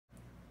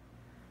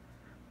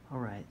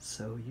Alright,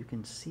 so you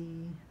can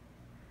see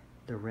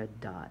the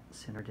red dot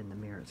centered in the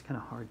mirror. It's kind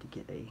of hard to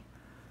get a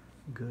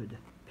good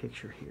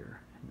picture here,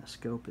 and the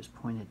scope is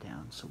pointed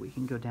down, so we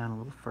can go down a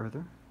little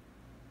further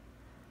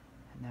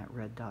and that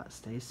red dot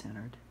stays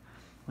centered.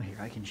 Well, here,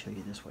 I can show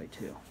you this way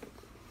too.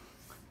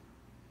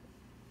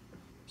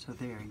 So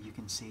there you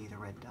can see the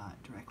red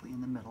dot directly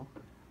in the middle.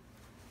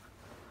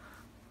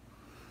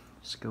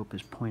 Scope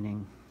is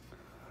pointing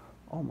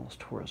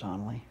almost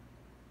horizontally.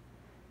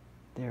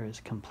 There is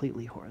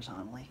completely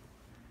horizontally.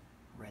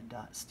 Red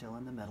dot still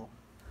in the middle.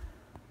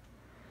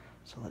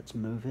 So let's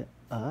move it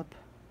up.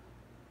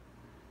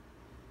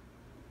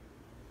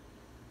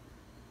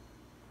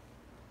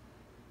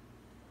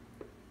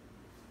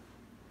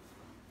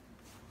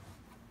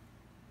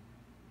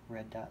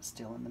 Red dot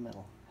still in the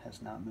middle,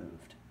 has not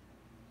moved.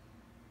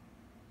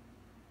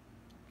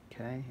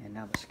 Okay, and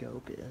now the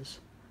scope is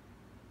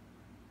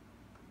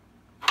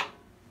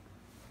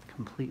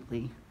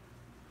completely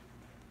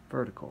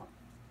vertical.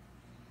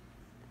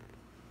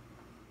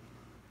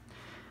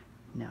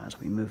 Now as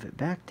we move it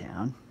back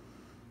down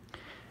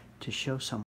to show some